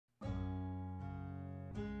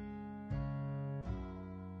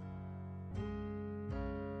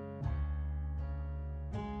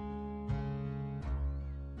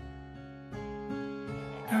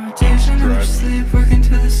never sleep, working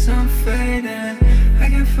till the sun fading. I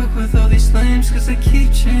can't fuck with all these lames cause I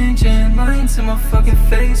keep changing. Lying to my fucking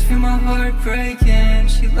face, feel my heart breaking.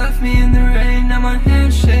 She left me in the rain, now my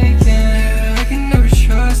hand's shaking. Yeah, I can never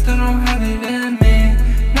trust, I don't have it in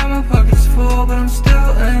me. Now my pocket's full, but I'm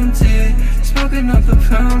still empty. Smoking up the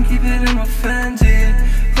pound, keep it in my Fendi.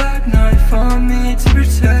 Black knife on me to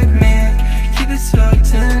protect me. Keep it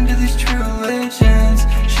tucked into these true religions.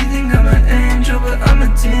 She think I'm an angel, but I'm a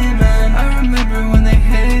demon. I remember when they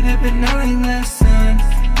hated, but now they listen.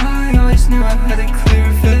 I always knew I had a clear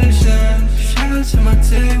vision. Shout out to my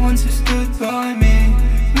day ones who stood by me.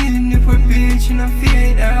 Me in Newport Beach in a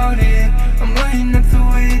V8 Audi. I'm lighting up the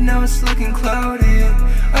weed, now it's looking cloudy.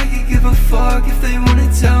 I could give a fuck if they wanna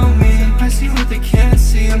tell me. I see what they can't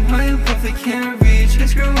see, I'm high above they can't reach.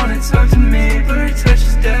 This girl wanna talk to me, but her touch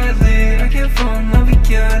is deadly. I can't fall in love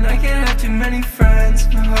again, I can't have too many friends.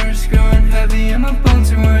 My heart is growing heavy and my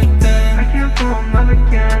bones are wearing thin. I can't fall in love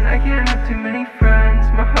again, I can't have too many friends.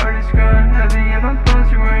 My heart is growing heavy and my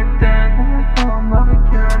bones are wearing thin. I can't fall in love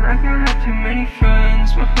again, I can't have too many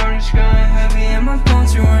friends. My heart is growing heavy and my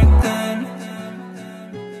bones are wearing thin.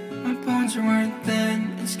 My bones are wearing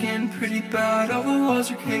thin, it's getting pretty bad. All the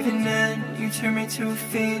walls are caving in, you turn me to a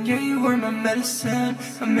fiend. Yeah, you were my medicine,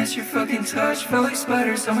 I miss your fucking touch. Felt like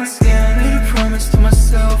spiders on my skin. Made a promise to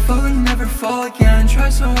myself, I would never fall again. Try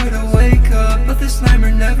so hard to wake up, but this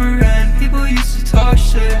nightmare never ends. People used to talk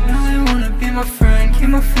shit, now they wanna be my friend. Keep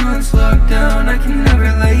my feelings locked down, I can never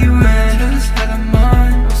let you in. To this head of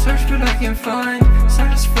mine, I'll search but I can't find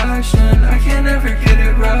satisfaction, I can't ever get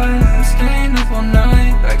it right. I'm staying up all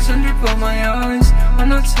night, bags under both my eyes. I'm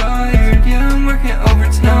not tired, yeah, I'm working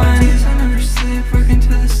overtime. Nowadays I never sleep, working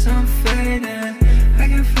till the sun fading. I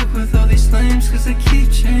can't fuck with all these lames cause I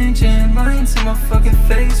keep changing. Lying to my fucking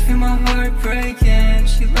face, feel my heart breaking.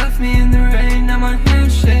 She left me in the rain, now my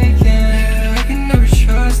hand's shaking. Yeah, I can never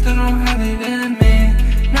trust, I don't have it in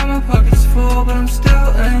me. Now my pocket's full, but I'm still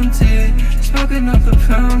empty. Smoking up the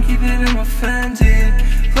pound, keep it in my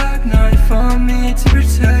Fendi. Black knife on me to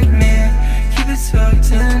protect me. Keep it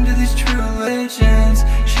tucked into these true religions.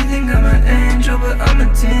 She think I'm an angel, but I'm